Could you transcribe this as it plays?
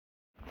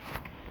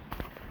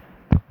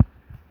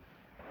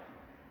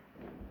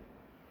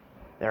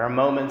There are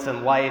moments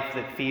in life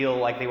that feel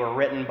like they were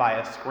written by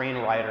a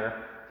screenwriter,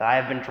 that I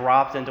have been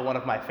dropped into one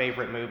of my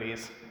favorite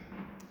movies.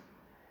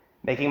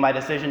 Making my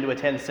decision to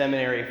attend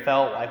seminary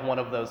felt like one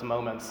of those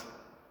moments.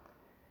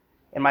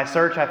 In my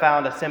search, I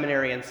found a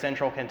seminary in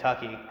central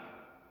Kentucky.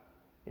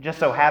 It just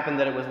so happened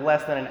that it was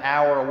less than an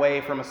hour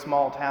away from a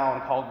small town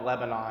called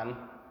Lebanon.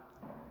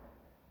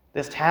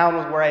 This town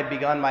was where I had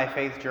begun my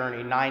faith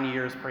journey 9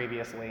 years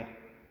previously.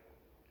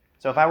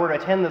 So if I were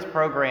to attend this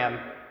program,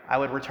 I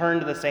would return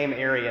to the same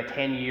area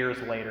 10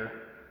 years later.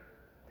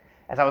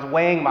 As I was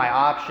weighing my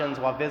options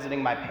while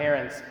visiting my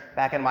parents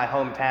back in my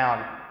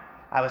hometown,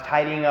 I was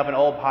tidying up an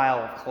old pile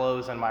of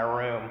clothes in my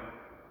room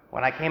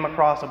when I came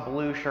across a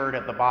blue shirt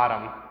at the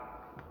bottom.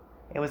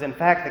 It was in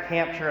fact the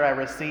camp shirt I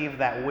received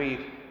that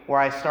week where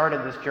I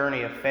started this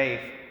journey of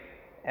faith,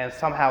 and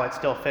somehow it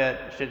still fit,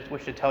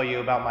 which should tell you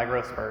about my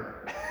growth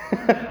spurt.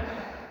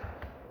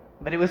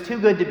 But it was too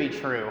good to be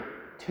true,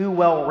 too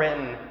well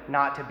written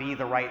not to be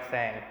the right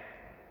thing.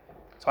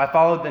 So I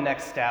followed the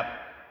next step,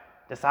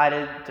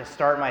 decided to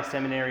start my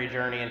seminary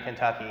journey in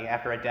Kentucky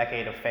after a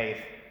decade of faith.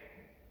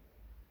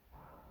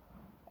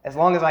 As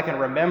long as I can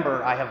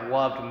remember, I have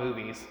loved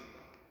movies.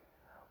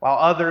 While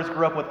others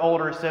grew up with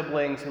older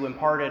siblings who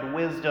imparted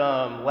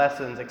wisdom,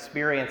 lessons,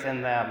 experience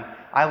in them,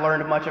 I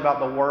learned much about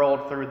the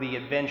world through the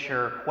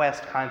adventure,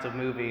 quest kinds of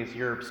movies,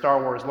 your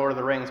Star Wars, Lord of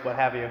the Rings, what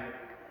have you.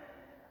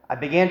 I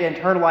began to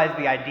internalize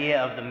the idea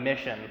of the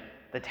mission,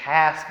 the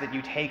task that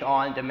you take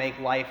on to make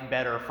life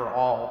better for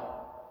all.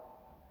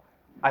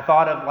 I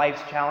thought of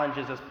life's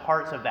challenges as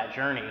parts of that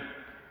journey,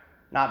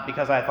 not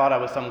because I thought I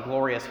was some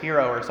glorious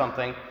hero or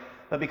something,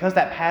 but because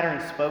that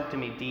pattern spoke to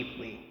me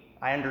deeply.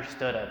 I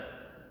understood it.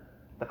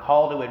 The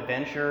call to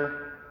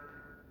adventure,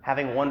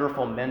 having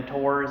wonderful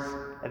mentors,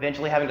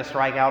 eventually having to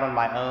strike out on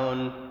my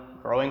own,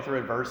 growing through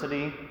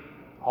adversity,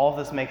 all of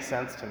this makes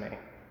sense to me.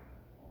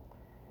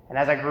 And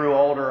as I grew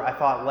older, I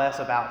thought less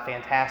about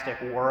fantastic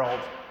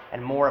worlds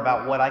and more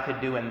about what I could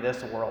do in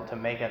this world to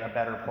make it a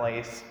better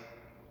place.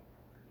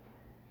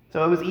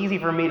 So it was easy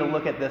for me to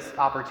look at this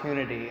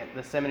opportunity at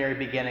the seminary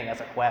beginning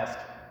as a quest.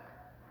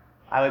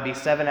 I would be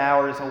 7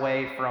 hours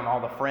away from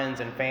all the friends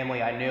and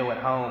family I knew at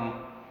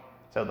home.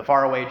 So the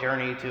faraway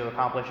journey to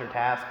accomplish your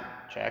task,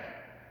 check.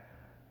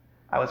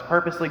 I was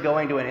purposely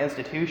going to an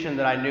institution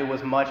that I knew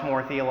was much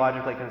more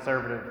theologically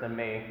conservative than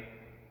me.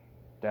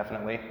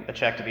 Definitely a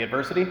check to the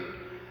adversity.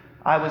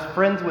 I was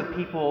friends with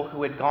people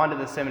who had gone to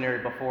the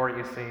seminary before,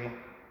 you see,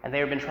 and they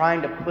had been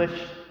trying to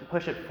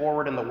push it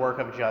forward in the work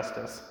of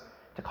justice,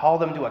 to call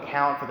them to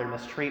account for their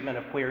mistreatment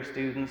of queer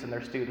students and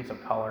their students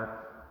of color.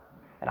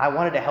 And I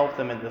wanted to help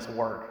them in this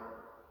work.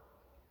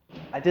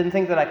 I didn't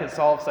think that I could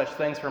solve such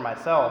things for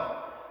myself,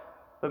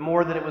 but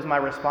more that it was my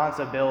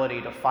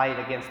responsibility to fight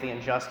against the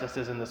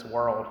injustices in this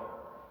world.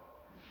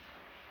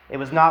 It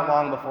was not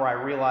long before I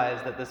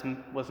realized that this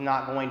was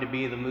not going to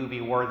be the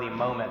movie-worthy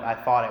moment I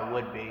thought it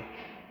would be.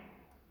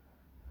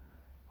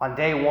 On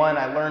day one,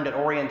 I learned at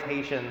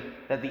orientation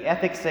that the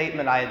ethics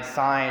statement I had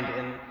signed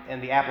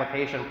in the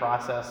application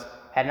process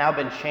had now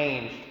been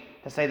changed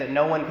to say that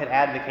no one could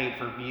advocate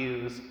for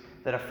views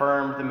that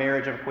affirmed the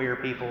marriage of queer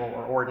people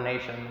or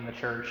ordination in the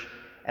church,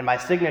 and my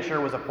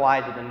signature was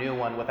applied to the new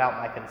one without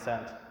my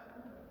consent.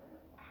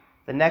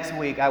 The next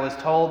week, I was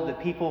told that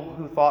people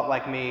who thought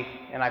like me,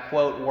 and I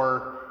quote,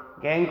 were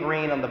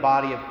gangrene on the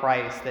body of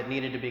Christ that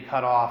needed to be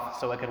cut off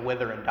so it could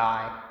wither and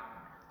die.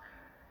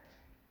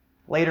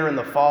 Later in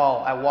the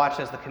fall, I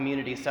watched as the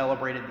community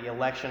celebrated the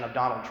election of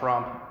Donald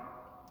Trump.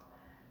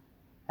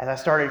 As I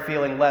started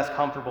feeling less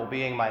comfortable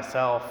being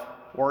myself,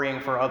 worrying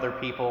for other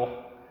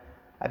people,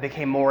 I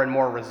became more and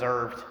more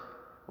reserved,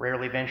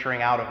 rarely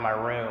venturing out of my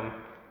room.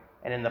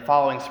 And in the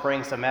following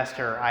spring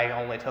semester, I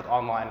only took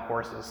online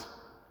courses.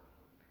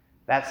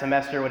 That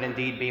semester would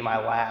indeed be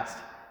my last,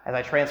 as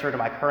I transferred to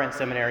my current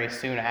seminary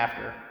soon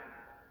after.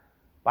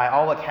 By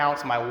all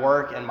accounts, my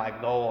work and my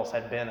goals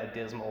had been a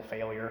dismal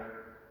failure.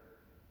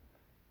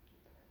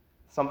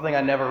 Something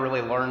I never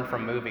really learned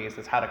from movies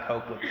is how to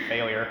cope with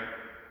failure.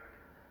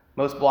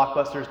 Most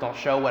blockbusters don't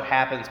show what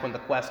happens when the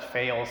quest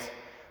fails,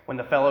 when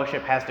the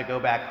fellowship has to go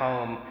back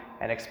home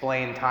and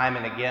explain time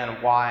and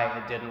again why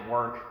it didn't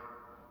work.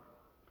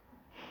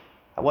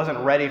 I wasn't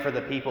ready for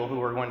the people who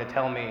were going to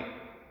tell me,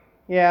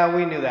 yeah,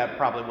 we knew that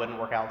probably wouldn't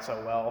work out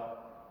so well,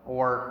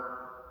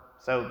 or,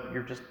 so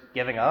you're just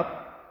giving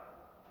up?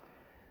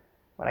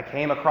 When I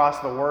came across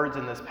the words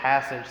in this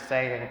passage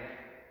saying,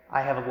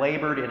 I have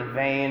labored in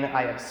vain,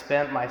 I have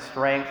spent my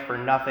strength for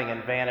nothing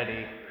in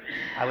vanity,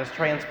 I was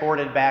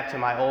transported back to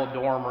my old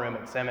dorm room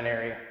at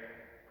seminary.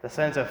 The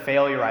sense of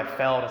failure I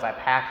felt as I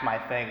packed my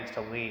things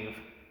to leave.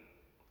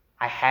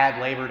 I had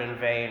labored in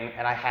vain,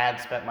 and I had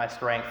spent my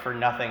strength for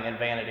nothing in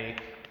vanity.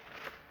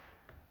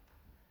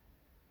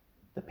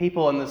 The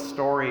people in this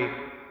story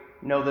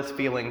know this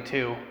feeling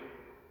too.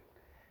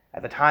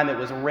 At the time it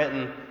was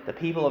written, the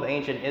people of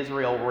ancient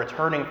Israel were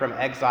returning from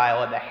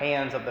exile at the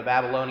hands of the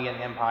Babylonian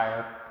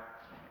Empire.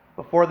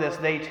 Before this,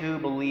 they too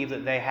believed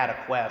that they had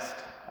a quest,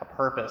 a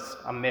purpose,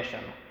 a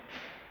mission.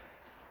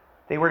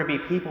 They were to be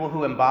people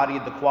who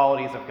embodied the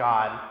qualities of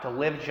God, to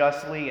live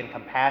justly and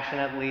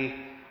compassionately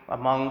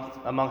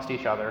amongst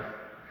each other.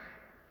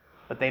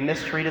 But they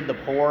mistreated the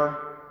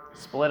poor,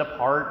 split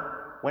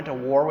apart, went to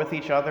war with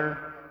each other,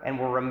 and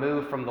were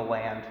removed from the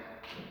land.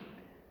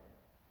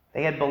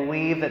 They had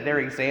believed that their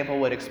example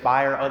would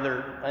inspire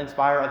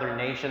other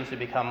nations to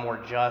become more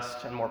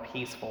just and more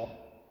peaceful.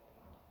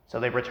 So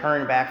they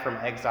returned back from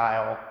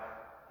exile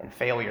and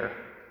failure.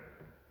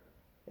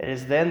 It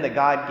is then that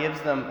God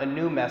gives them a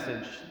new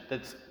message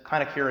that's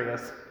kind of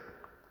curious.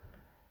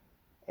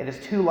 It is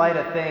too light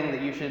a thing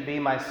that you should be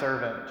my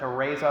servant, to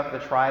raise up the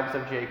tribes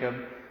of Jacob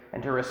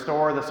and to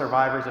restore the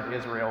survivors of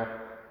Israel.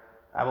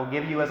 I will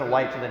give you as a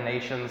light to the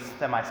nations,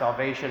 that my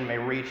salvation may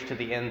reach to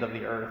the end of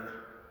the earth.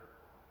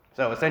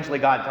 So essentially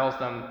God tells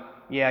them,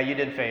 yeah, you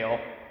did fail,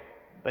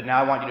 but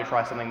now I want you to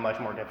try something much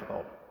more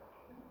difficult.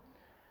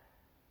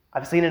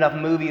 I've seen enough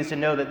movies to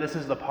know that this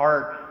is the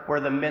part where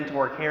the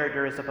mentor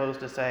character is supposed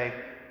to say,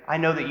 I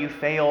know that you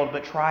failed,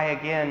 but try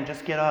again,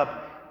 just get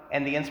up.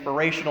 And the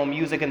inspirational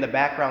music in the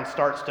background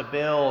starts to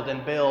build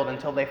and build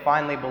until they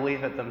finally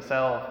believe it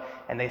themselves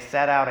and they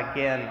set out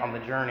again on the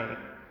journey.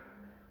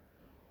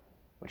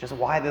 Which is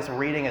why this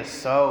reading is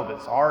so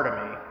bizarre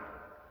to me.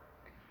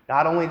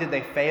 Not only did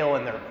they fail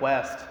in their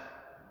quest,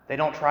 they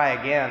don't try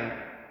again,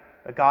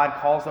 but God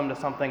calls them to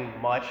something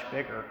much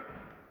bigger.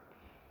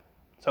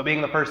 So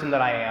being the person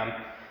that I am,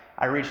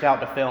 I reached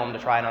out to film to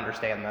try and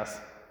understand this.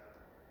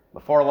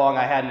 Before long,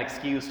 I had an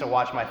excuse to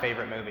watch my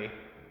favorite movie.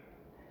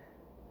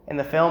 In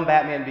the film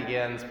Batman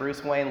Begins,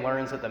 Bruce Wayne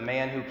learns that the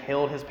man who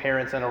killed his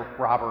parents in a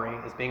robbery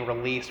is being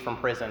released from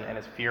prison and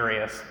is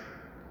furious.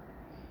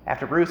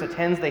 After Bruce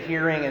attends the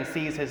hearing and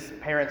sees his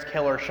parents'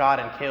 killer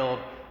shot and killed,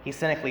 he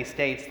cynically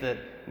states that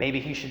maybe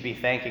he should be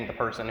thanking the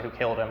person who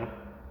killed him.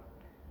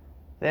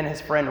 Then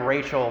his friend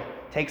Rachel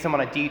takes him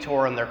on a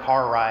detour in their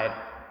car ride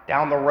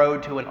down the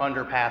road to an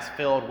underpass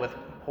filled with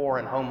poor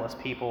and homeless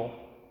people.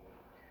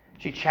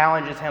 She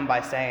challenges him by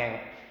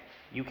saying,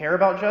 "You care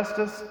about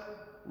justice?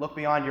 Look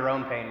beyond your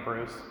own pain,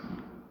 Bruce."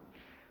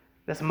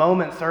 This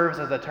moment serves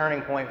as a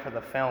turning point for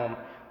the film,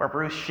 where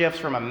Bruce shifts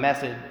from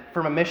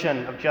a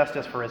mission of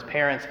justice for his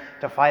parents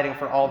to fighting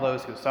for all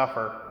those who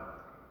suffer.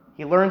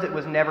 He learns it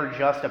was never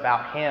just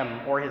about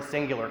him or his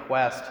singular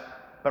quest,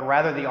 but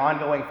rather the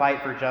ongoing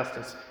fight for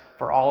justice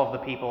for all of the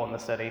people in the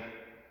city.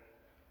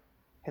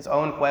 His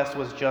own quest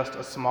was just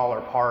a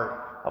smaller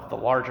part of the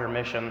larger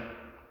mission.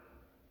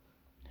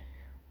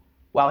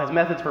 While his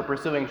methods for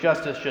pursuing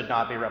justice should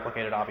not be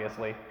replicated,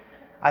 obviously,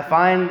 I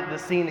find the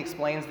scene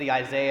explains the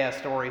Isaiah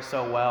story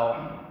so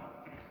well.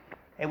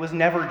 It was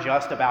never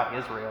just about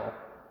Israel,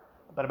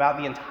 but about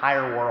the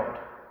entire world.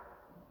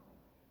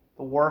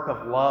 The work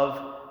of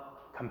love,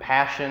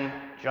 compassion,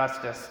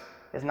 justice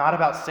is not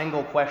about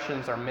single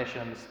questions or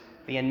missions,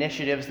 the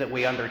initiatives that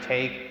we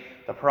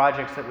undertake, the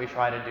projects that we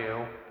try to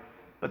do,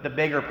 but the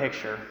bigger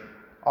picture,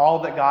 all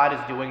that God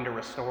is doing to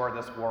restore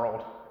this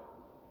world.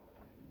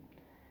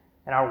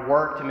 In our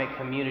work to make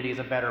communities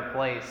a better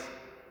place,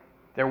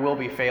 there will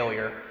be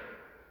failure,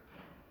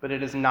 but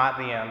it is not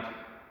the end.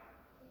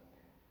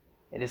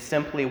 It is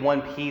simply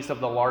one piece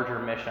of the larger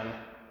mission.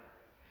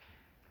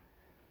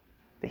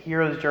 The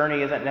hero's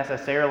journey isn't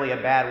necessarily a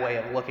bad way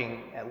of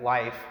looking at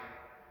life,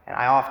 and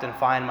I often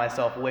find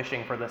myself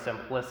wishing for the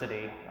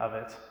simplicity of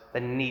it, the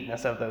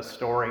neatness of those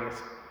stories.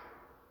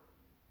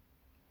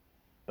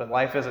 But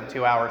life isn't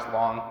 2 hours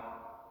long.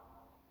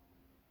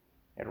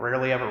 It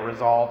rarely ever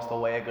resolves the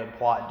way a good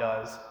plot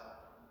does.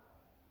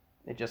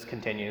 It just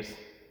continues.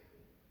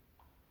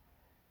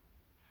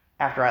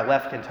 After I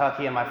left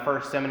Kentucky in my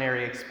first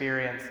seminary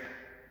experience,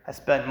 I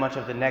spent much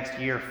of the next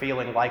year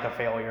feeling like a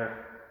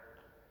failure.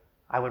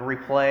 I would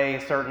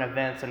replay certain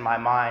events in my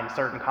mind,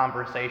 certain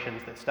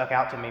conversations that stuck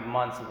out to me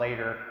months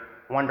later,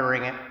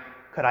 wondering,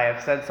 could I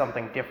have said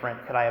something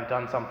different? Could I have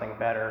done something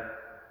better?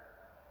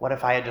 What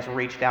if I had just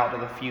reached out to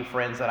the few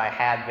friends that I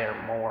had there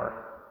more?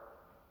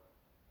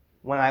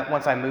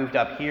 Once I moved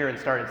up here and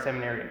started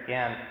seminary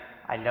again,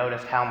 I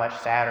noticed how much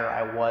sadder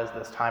I was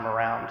this time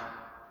around.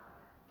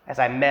 As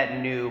I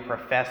met new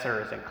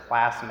professors and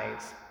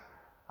classmates,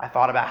 I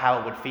thought about how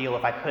it would feel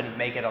if I couldn't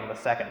make it on the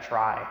second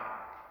try,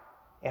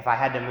 if I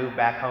had to move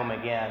back home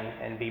again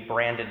and be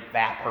branded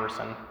that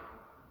person.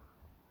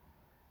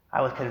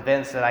 I was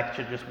convinced that I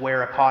should just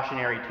wear a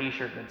cautionary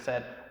t-shirt that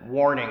said,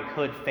 "Warning,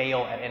 could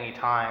fail at any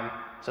time,"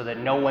 so that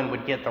no one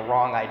would get the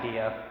wrong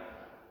idea.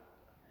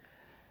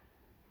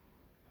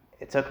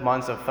 It took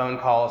months of phone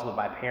calls with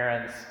my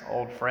parents,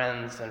 old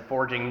friends, and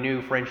forging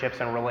new friendships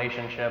and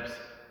relationships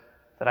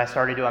that I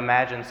started to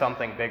imagine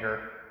something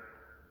bigger.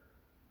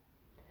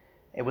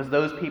 It was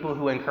those people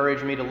who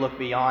encouraged me to look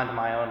beyond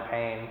my own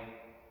pain,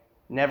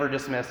 never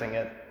dismissing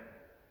it,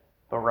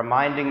 but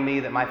reminding me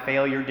that my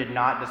failure did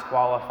not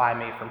disqualify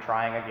me from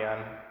trying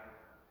again.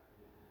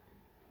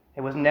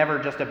 It was never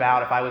just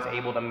about if I was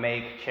able to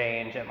make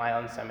change at my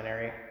own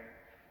seminary.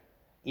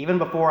 Even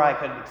before I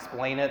could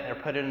explain it or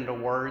put it into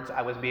words,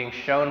 I was being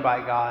shown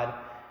by God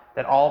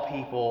that all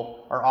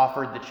people are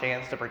offered the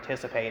chance to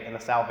participate in the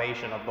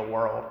salvation of the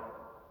world.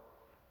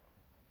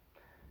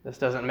 This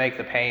doesn't make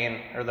the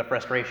pain or the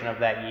frustration of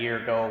that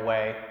year go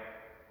away,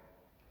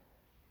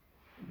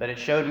 but it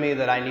showed me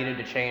that I needed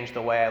to change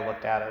the way I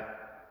looked at it.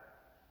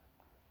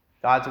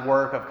 God's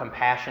work of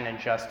compassion and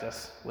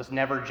justice was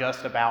never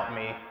just about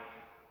me.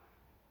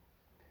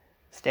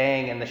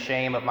 Staying in the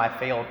shame of my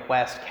failed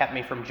quest kept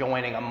me from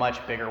joining a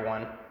much bigger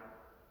one.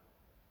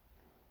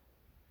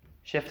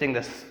 Shifting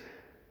this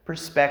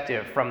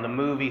perspective from the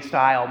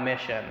movie-style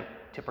mission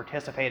to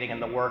participating in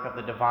the work of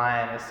the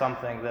divine is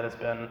something that has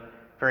been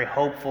very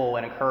hopeful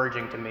and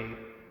encouraging to me,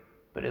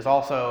 but is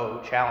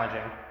also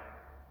challenging.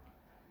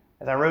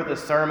 As I wrote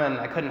this sermon,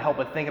 I couldn't help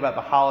but think about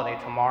the holiday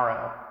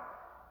tomorrow.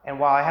 And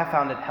while I have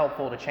found it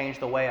helpful to change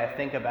the way I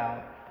think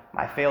about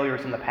my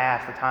failures in the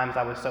past, the times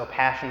I was so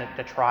passionate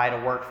to try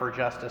to work for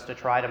justice, to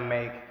try to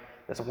make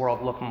this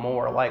world look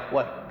more like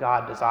what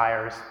God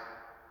desires,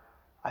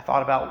 I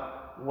thought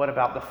about what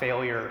about the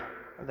failure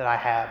that I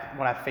have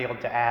when I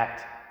failed to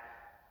act,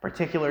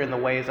 particularly in the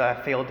ways I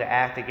failed to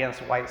act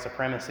against white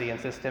supremacy and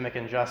systemic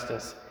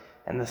injustice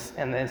and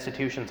the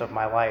institutions of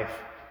my life.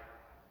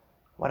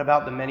 What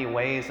about the many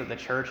ways that the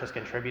church has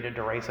contributed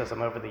to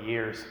racism over the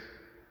years?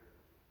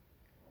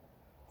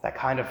 That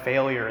kind of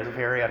failure is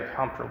very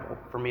uncomfortable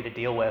for me to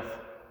deal with.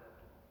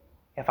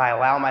 If I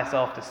allow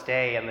myself to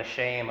stay in the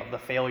shame of the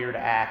failure to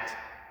act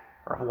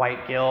or of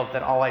white guilt,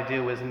 then all I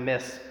do is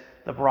miss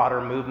the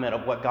broader movement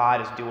of what God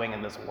is doing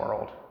in this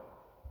world.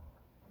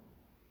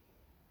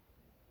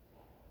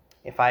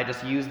 If I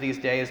just use these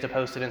days to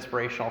post an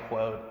inspirational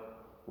quote,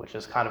 which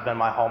has kind of been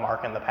my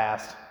hallmark in the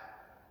past,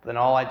 then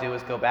all I do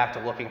is go back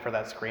to looking for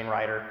that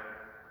screenwriter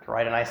to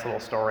write a nice little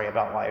story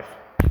about life.